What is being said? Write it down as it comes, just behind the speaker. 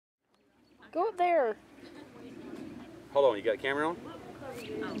Go up there. Hold on, you got the camera on?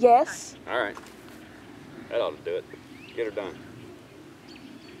 Yes. All right. That ought to do it. Get her done.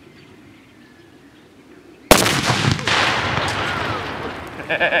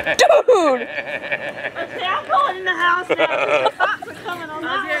 Dude! Okay, I'm going in the house now because the cops are coming on that one.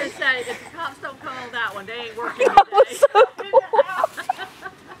 I was going to say, if the cops don't come on that one, they ain't working today. That was so cool.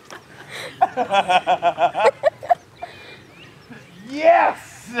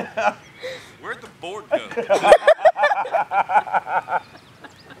 Yes! Where'd the board go?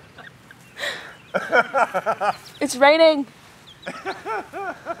 It's raining. Oh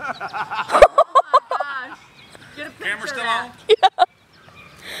my gosh. Get a picture Camera of still that. on? Yeah.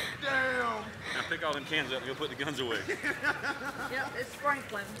 Damn! Now pick all them cans up and go put the guns away. Yep, it's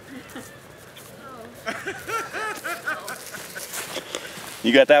sprinkling.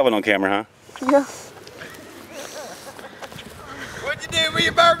 You got that one on camera, huh? Yeah. What'd you do for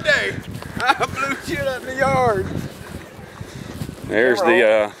your birthday? I blew shit up in the yard. There's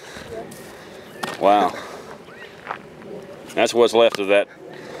the, wow. That's what's left of that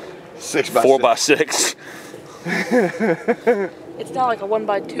 4x6. It's not like a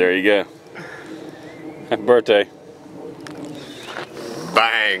 1x2. There you go. Happy birthday.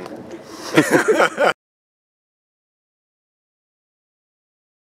 Bang.